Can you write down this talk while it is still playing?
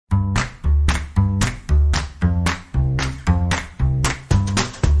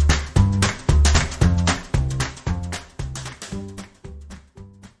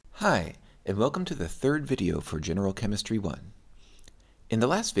Hi, and welcome to the third video for General Chemistry 1. In the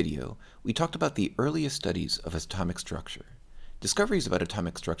last video, we talked about the earliest studies of atomic structure. Discoveries about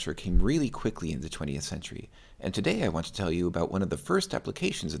atomic structure came really quickly in the 20th century, and today I want to tell you about one of the first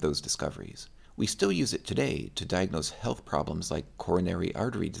applications of those discoveries. We still use it today to diagnose health problems like coronary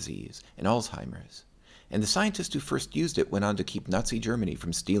artery disease and Alzheimer's. And the scientist who first used it went on to keep Nazi Germany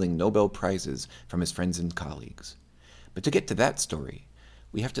from stealing Nobel Prizes from his friends and colleagues. But to get to that story,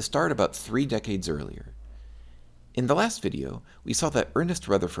 we have to start about 3 decades earlier. In the last video, we saw that Ernest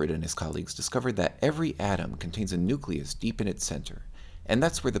Rutherford and his colleagues discovered that every atom contains a nucleus deep in its center, and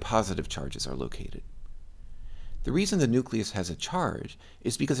that's where the positive charges are located. The reason the nucleus has a charge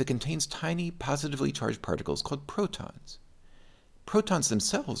is because it contains tiny positively charged particles called protons. Protons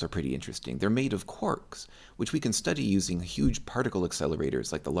themselves are pretty interesting. They're made of quarks, which we can study using huge particle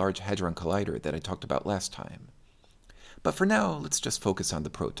accelerators like the Large Hadron Collider that I talked about last time. But for now, let's just focus on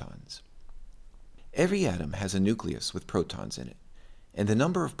the protons. Every atom has a nucleus with protons in it, and the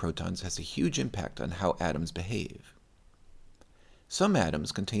number of protons has a huge impact on how atoms behave. Some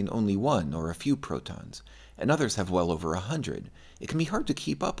atoms contain only one or a few protons, and others have well over 100. It can be hard to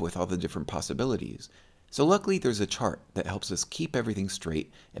keep up with all the different possibilities, so luckily there's a chart that helps us keep everything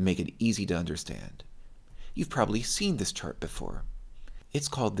straight and make it easy to understand. You've probably seen this chart before. It's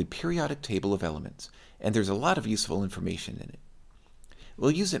called the periodic table of elements, and there's a lot of useful information in it.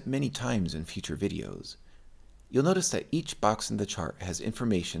 We'll use it many times in future videos. You'll notice that each box in the chart has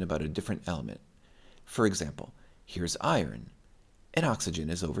information about a different element. For example, here's iron, and oxygen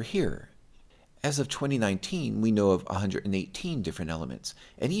is over here. As of 2019, we know of 118 different elements,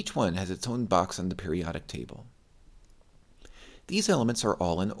 and each one has its own box on the periodic table. These elements are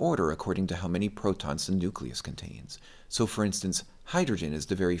all in order according to how many protons the nucleus contains. So for instance, hydrogen is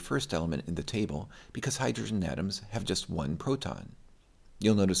the very first element in the table because hydrogen atoms have just one proton.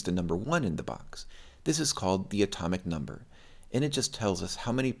 You'll notice the number 1 in the box. This is called the atomic number, and it just tells us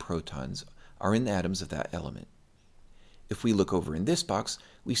how many protons are in atoms of that element. If we look over in this box,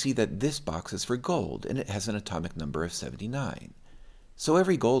 we see that this box is for gold, and it has an atomic number of 79. So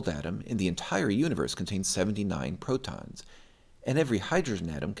every gold atom in the entire universe contains 79 protons, and every hydrogen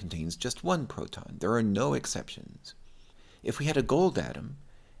atom contains just one proton. There are no exceptions. If we had a gold atom,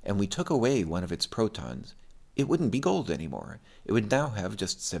 and we took away one of its protons, it wouldn't be gold anymore. It would now have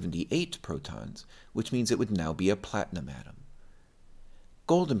just 78 protons, which means it would now be a platinum atom.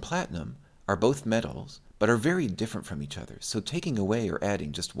 Gold and platinum are both metals, but are very different from each other, so taking away or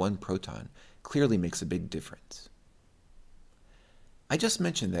adding just one proton clearly makes a big difference. I just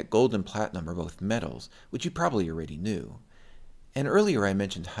mentioned that gold and platinum are both metals, which you probably already knew. And earlier I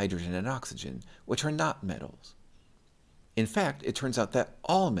mentioned hydrogen and oxygen, which are not metals. In fact, it turns out that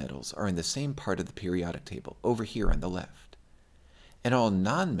all metals are in the same part of the periodic table, over here on the left. And all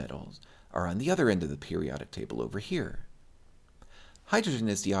nonmetals are on the other end of the periodic table, over here. Hydrogen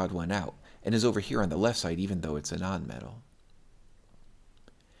is the odd one out, and is over here on the left side even though it's a nonmetal.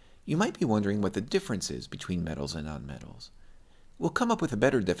 You might be wondering what the difference is between metals and nonmetals. We'll come up with a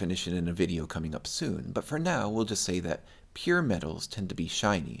better definition in a video coming up soon, but for now we'll just say that pure metals tend to be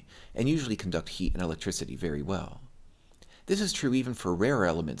shiny and usually conduct heat and electricity very well. This is true even for rare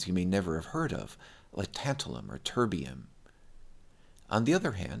elements you may never have heard of, like tantalum or terbium. On the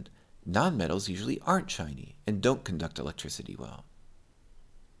other hand, nonmetals usually aren't shiny and don't conduct electricity well.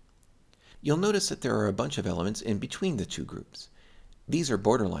 You'll notice that there are a bunch of elements in between the two groups. These are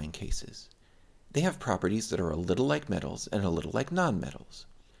borderline cases. They have properties that are a little like metals and a little like nonmetals.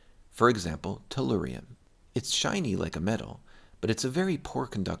 For example, tellurium. It's shiny like a metal, but it's a very poor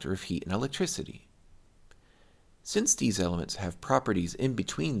conductor of heat and electricity. Since these elements have properties in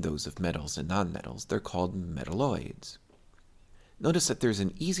between those of metals and nonmetals, they're called metalloids. Notice that there's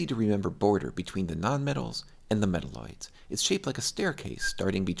an easy-to-remember border between the nonmetals and the metalloids. It's shaped like a staircase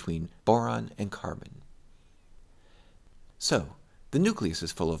starting between boron and carbon. So, the nucleus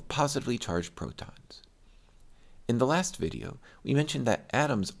is full of positively charged protons. In the last video, we mentioned that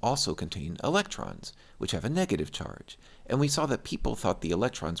atoms also contain electrons, which have a negative charge, and we saw that people thought the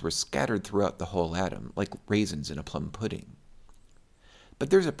electrons were scattered throughout the whole atom, like raisins in a plum pudding. But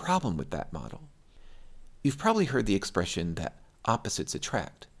there's a problem with that model. You've probably heard the expression that opposites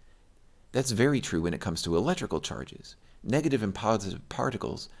attract. That's very true when it comes to electrical charges. Negative and positive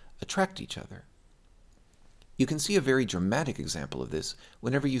particles attract each other. You can see a very dramatic example of this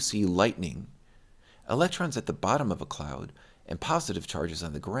whenever you see lightning. Electrons at the bottom of a cloud and positive charges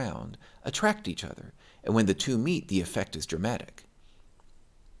on the ground attract each other, and when the two meet, the effect is dramatic.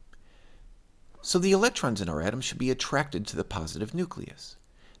 So the electrons in our atom should be attracted to the positive nucleus.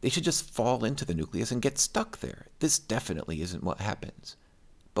 They should just fall into the nucleus and get stuck there. This definitely isn't what happens.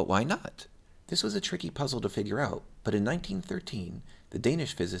 But But why not? This was a tricky puzzle to figure out, but in 1913, the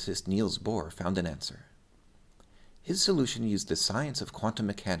Danish physicist Niels Bohr found an answer. His solution used the science of quantum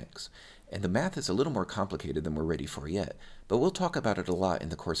mechanics, and the math is a little more complicated than we're ready for yet, but we'll talk about it a lot in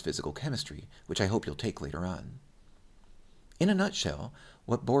the course Physical Chemistry, which I hope you'll take later on. In a nutshell,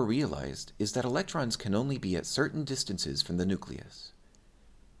 what Bohr realized is that electrons can only be at certain distances from the nucleus.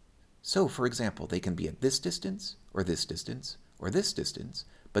 So, for example, they can be at this distance, or this distance, or this distance,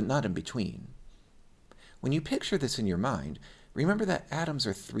 but not in between. When you picture this in your mind, remember that atoms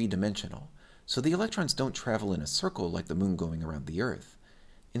are three-dimensional, so the electrons don't travel in a circle like the moon going around the Earth.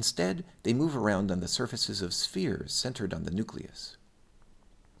 Instead, they move around on the surfaces of spheres centered on the nucleus.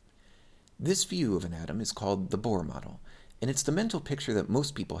 This view of an atom is called the Bohr model, and it's the mental picture that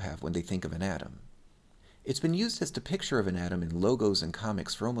most people have when they think of an atom. It's been used as the picture of an atom in logos and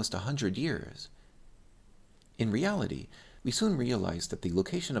comics for almost 100 years. In reality, we soon realized that the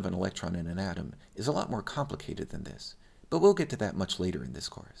location of an electron in an atom is a lot more complicated than this, but we'll get to that much later in this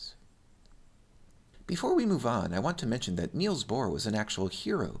course. Before we move on, I want to mention that Niels Bohr was an actual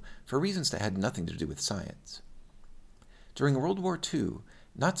hero for reasons that had nothing to do with science. During World War II,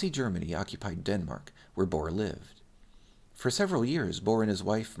 Nazi Germany occupied Denmark, where Bohr lived. For several years, Bohr and his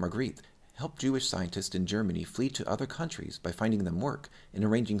wife, Margrethe, helped Jewish scientists in Germany flee to other countries by finding them work and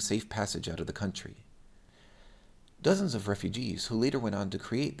arranging safe passage out of the country. Dozens of refugees, who later went on to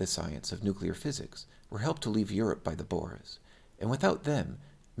create the science of nuclear physics, were helped to leave Europe by the Bohrs, and without them,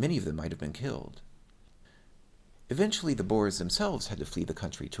 many of them might have been killed. Eventually, the Bohrs themselves had to flee the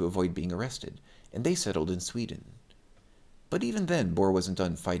country to avoid being arrested, and they settled in Sweden. But even then, Bohr wasn't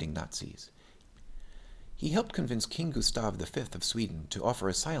done fighting Nazis. He helped convince King Gustav V of Sweden to offer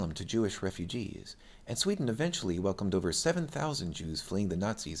asylum to Jewish refugees, and Sweden eventually welcomed over 7,000 Jews fleeing the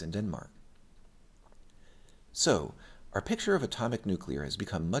Nazis in Denmark. So, our picture of atomic nuclear has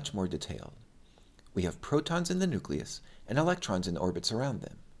become much more detailed. We have protons in the nucleus and electrons in orbits around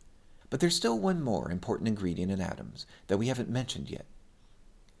them. But there's still one more important ingredient in atoms that we haven't mentioned yet.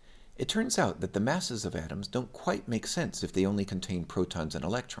 It turns out that the masses of atoms don't quite make sense if they only contain protons and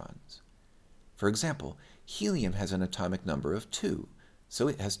electrons. For example, helium has an atomic number of 2, so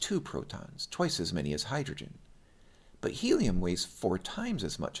it has 2 protons, twice as many as hydrogen. But helium weighs 4 times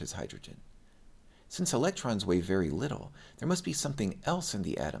as much as hydrogen. Since electrons weigh very little, there must be something else in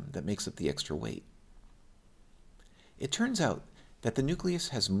the atom that makes up the extra weight. It turns out that the nucleus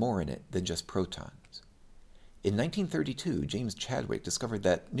has more in it than just protons. In 1932, James Chadwick discovered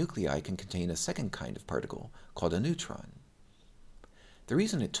that nuclei can contain a second kind of particle called a neutron. The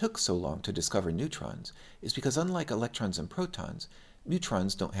reason it took so long to discover neutrons is because unlike electrons and protons,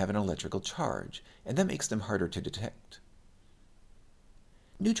 neutrons don't have an electrical charge, and that makes them harder to detect.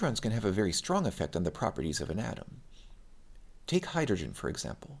 Neutrons can have a very strong effect on the properties of an atom. Take hydrogen, for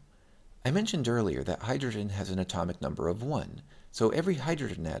example. I mentioned earlier that hydrogen has an atomic number of 1, so every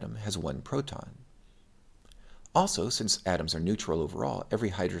hydrogen atom has 1 proton. Also, since atoms are neutral overall, every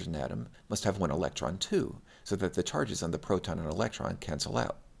hydrogen atom must have 1 electron too, so that the charges on the proton and electron cancel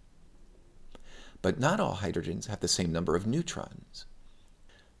out. But not all hydrogens have the same number of neutrons.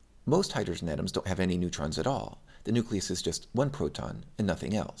 Most hydrogen atoms don't have any neutrons at all. The nucleus is just 1 proton and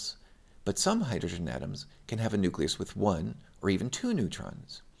nothing else. But some hydrogen atoms can have a nucleus with 1 or even 2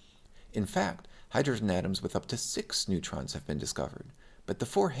 neutrons. In fact, hydrogen atoms with up to 6 neutrons have been discovered, but the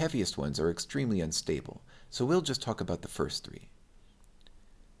 4 heaviest ones are extremely unstable, so we'll just talk about the first 3.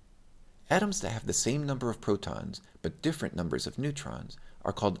 Atoms that have the same number of protons but different numbers of neutrons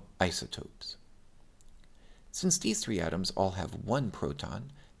are called isotopes. Since these 3 atoms all have 1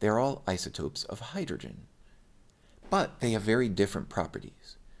 proton, they are all isotopes of hydrogen. But they have very different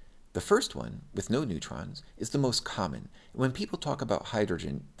properties. The first one, with no neutrons, is the most common, and when people talk about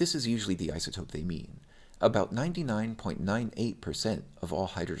hydrogen, this is usually the isotope they mean. About 99.98% of all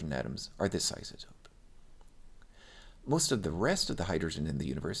hydrogen atoms are this isotope. Most of the rest of the hydrogen in the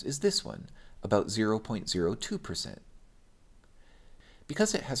universe is this one, about 0.02%.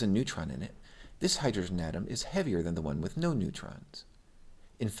 Because it has a neutron in it, this hydrogen atom is heavier than the one with no neutrons.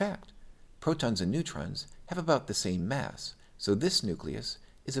 In fact, protons and neutrons have about the same mass, so this nucleus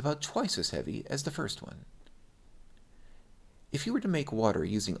is about twice as heavy as the first one. If you were to make water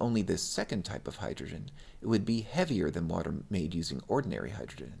using only this second type of hydrogen, it would be heavier than water made using ordinary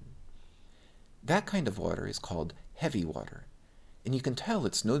hydrogen. That kind of water is called heavy water, and you can tell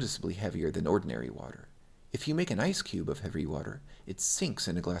it's noticeably heavier than ordinary water. If you make an ice cube of heavy water, it sinks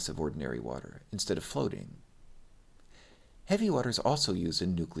in a glass of ordinary water instead of floating. Heavy water is also used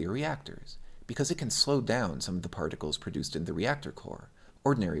in nuclear reactors because it can slow down some of the particles produced in the reactor core.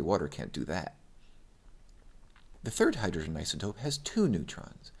 Ordinary water can't do that. The third hydrogen isotope has 2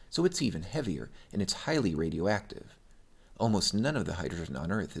 neutrons, so it's even heavier and it's highly radioactive. Almost none of the hydrogen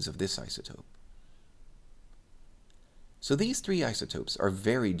on Earth is of this isotope. So these 3 isotopes are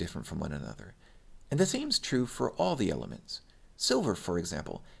very different from one another, and the same is true for all the elements. Silver, for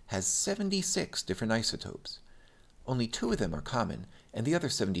example, has 76 different isotopes. Only 2 of them are common, and the other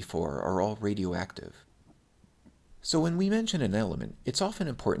 74 are all radioactive. So when we mention an element, it's often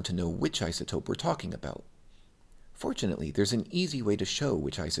important to know which isotope we're talking about. Fortunately, there's an easy way to show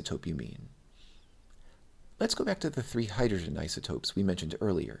which isotope you mean. Let's go back to the 3 hydrogen isotopes we mentioned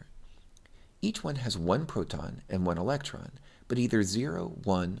earlier. Each one has 1 proton and 1 electron, but either 0,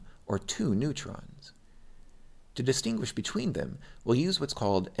 1, or 2 neutrons. To distinguish between them, we'll use what's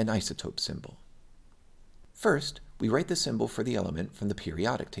called an isotope symbol. First, we write the symbol for the element from the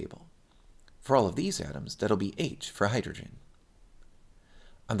periodic table. For all of these atoms, that'll be H for hydrogen.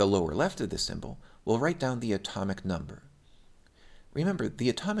 On the lower left of the symbol, we'll write down the atomic number. Remember, the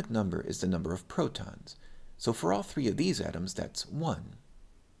atomic number is the number of protons, so for all 3 of these atoms, that's 1.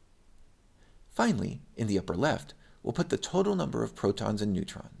 Finally, in the upper left, we'll put the total number of protons and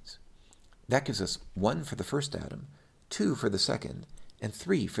neutrons. That gives us 1 for the first atom, 2 for the second, and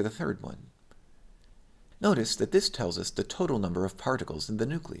 3 for the third one. Notice that this tells us the total number of particles in the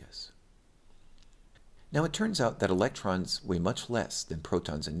nucleus. Now it turns out that electrons weigh much less than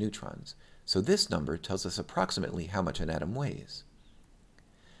protons and neutrons, so this number tells us approximately how much an atom weighs.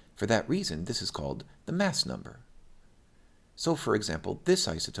 For that reason, this is called the mass number. So for example, this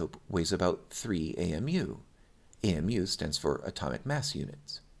isotope weighs about 3 AMU. AMU stands for atomic mass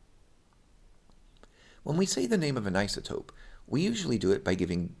units. When we say the name of an isotope, we usually do it by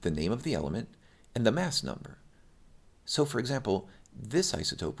giving the name of the element and the mass number. So for example, this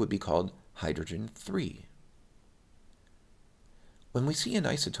isotope would be called hydrogen 3. When we see an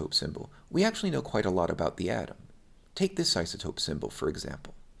isotope symbol, we actually know quite a lot about the atom. Take this isotope symbol, for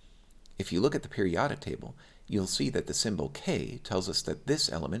example. If you look at the periodic table, you'll see that the symbol K tells us that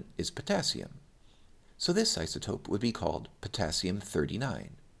this element is potassium. So this isotope would be called potassium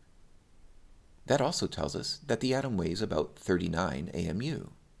 39. That also tells us that the atom weighs about 39 AMU.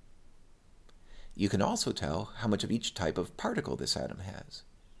 You can also tell how much of each type of particle this atom has.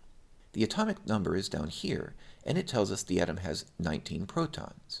 The atomic number is down here, and it tells us the atom has 19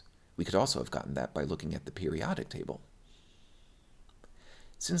 protons. We could also have gotten that by looking at the periodic table.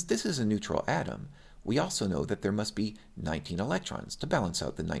 Since this is a neutral atom, we also know that there must be 19 electrons to balance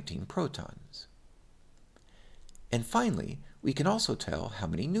out the 19 protons. And finally, we can also tell how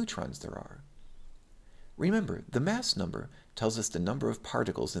many neutrons there are. Remember, the mass number tells us the number of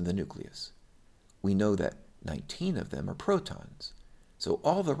particles in the nucleus. We know that 19 of them are protons, so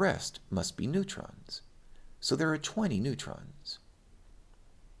all the rest must be neutrons. So there are 20 neutrons.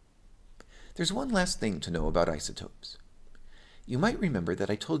 There's one last thing to know about isotopes. You might remember that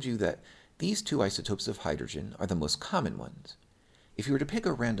I told you that these 2 isotopes of hydrogen are the most common ones. If you were to pick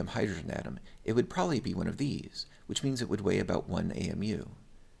a random hydrogen atom, it would probably be one of these, which means it would weigh about 1 AMU.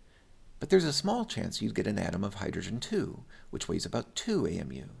 But there's a small chance you'd get an atom of hydrogen 2, which weighs about 2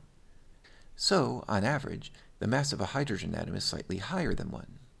 AMU. So, on average, the mass of a hydrogen atom is slightly higher than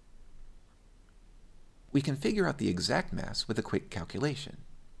 1. We can figure out the exact mass with a quick calculation.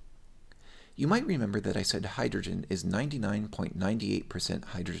 You might remember that I said hydrogen is 99.98%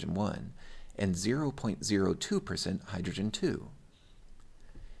 hydrogen 1 and 0.02% hydrogen 2.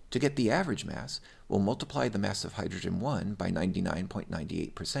 To get the average mass, we'll multiply the mass of hydrogen 1 by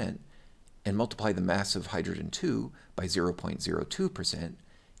 99.98% and multiply the mass of hydrogen 2 by 0.02%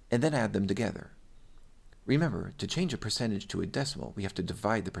 and then add them together. Remember, to change a percentage to a decimal, we have to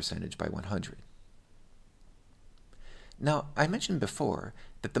divide the percentage by 100. Now, I mentioned before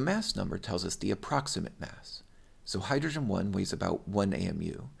that the mass number tells us the approximate mass. So hydrogen 1 weighs about 1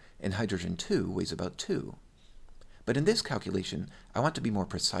 AMU, and hydrogen 2 weighs about 2. But in this calculation, I want to be more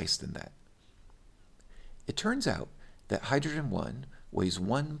precise than that. It turns out that hydrogen 1 weighs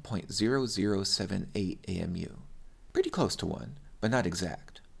 1.0078 AMU. Pretty close to 1, but not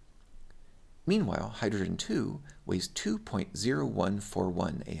exact. Meanwhile, hydrogen 2 weighs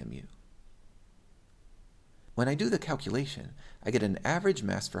 2.0141 AMU. When I do the calculation, I get an average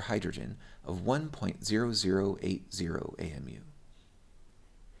mass for hydrogen of 1.0080 AMU.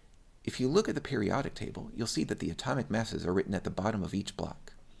 If you look at the periodic table, you'll see that the atomic masses are written at the bottom of each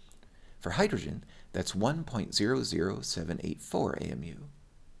block. For hydrogen, that's 1.00784 AMU.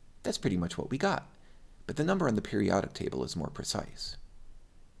 That's pretty much what we got, but the number on the periodic table is more precise.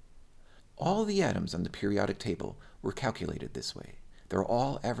 All the atoms on the periodic table were calculated this way. They're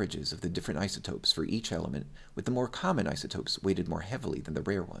all averages of the different isotopes for each element, with the more common isotopes weighted more heavily than the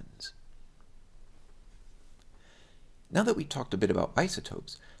rare ones. Now that we talked a bit about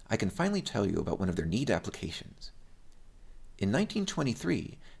isotopes, I can finally tell you about one of their neat applications. In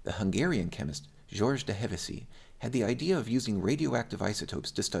 1923, the Hungarian chemist Georges de Hevesy had the idea of using radioactive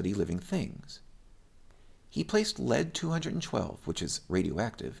isotopes to study living things. He placed lead-212, which is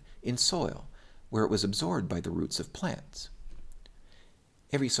radioactive, in soil, where it was absorbed by the roots of plants.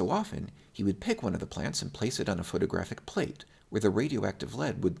 Every so often, he would pick one of the plants and place it on a photographic plate, where the radioactive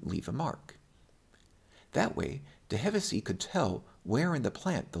lead would leave a mark. That way, de Hevesy could tell where in the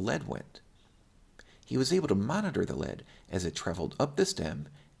plant the lead went. He was able to monitor the lead as it traveled up the stem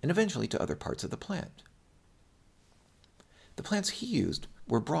and eventually to other parts of the plant. The plants he used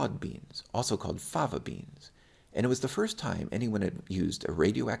were broad beans, also called fava beans, and it was the first time anyone had used a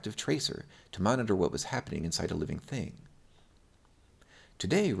radioactive tracer to monitor what was happening inside a living thing.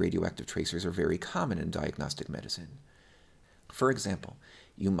 Today, radioactive tracers are very common in diagnostic medicine. For example,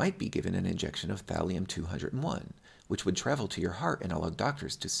 you might be given an injection of thallium-201, which would travel to your heart and allow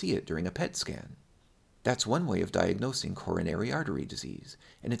doctors to see it during a PET scan. That's one way of diagnosing coronary artery disease,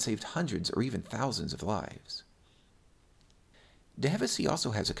 and it saved hundreds or even thousands of lives. De Hevesy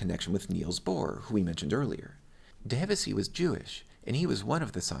also has a connection with Niels Bohr, who we mentioned earlier. De Hevesy was Jewish, and he was one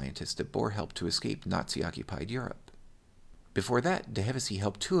of the scientists that Bohr helped to escape Nazi-occupied Europe. Before that, de Hevesy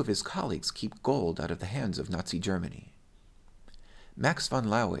helped two of his colleagues keep gold out of the hands of Nazi Germany. Max von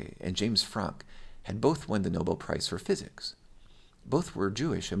Laue and James Franck had both won the Nobel Prize for Physics. Both were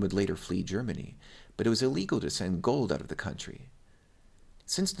Jewish and would later flee Germany, but it was illegal to send gold out of the country.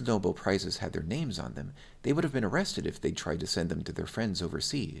 Since the Nobel Prizes had their names on them, they would have been arrested if they'd tried to send them to their friends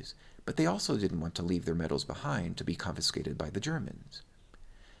overseas, but they also didn't want to leave their medals behind to be confiscated by the Germans.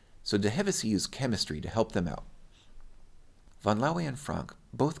 So de Hevesy used chemistry to help them out. Von Laue and Franck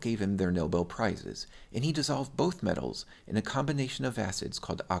both gave him their Nobel Prizes, and he dissolved both metals in a combination of acids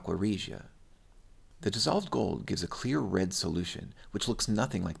called aqua regia. The dissolved gold gives a clear red solution, which looks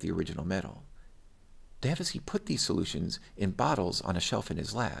nothing like the original metal. De Hevesy put these solutions in bottles on a shelf in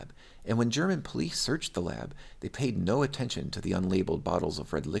his lab, and when German police searched the lab, they paid no attention to the unlabeled bottles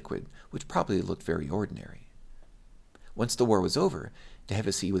of red liquid, which probably looked very ordinary. Once the war was over, de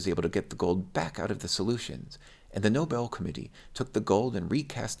Hevesy was able to get the gold back out of the solutions, and the Nobel Committee took the gold and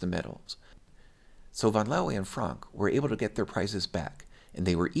recast the metals. So von Laue and Franck were able to get their prizes back, and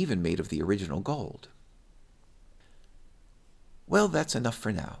they were even made of the original gold. Well, that's enough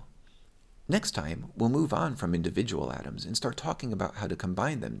for now. Next time, we'll move on from individual atoms and start talking about how to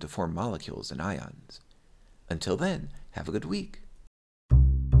combine them to form molecules and ions. Until then, have a good week.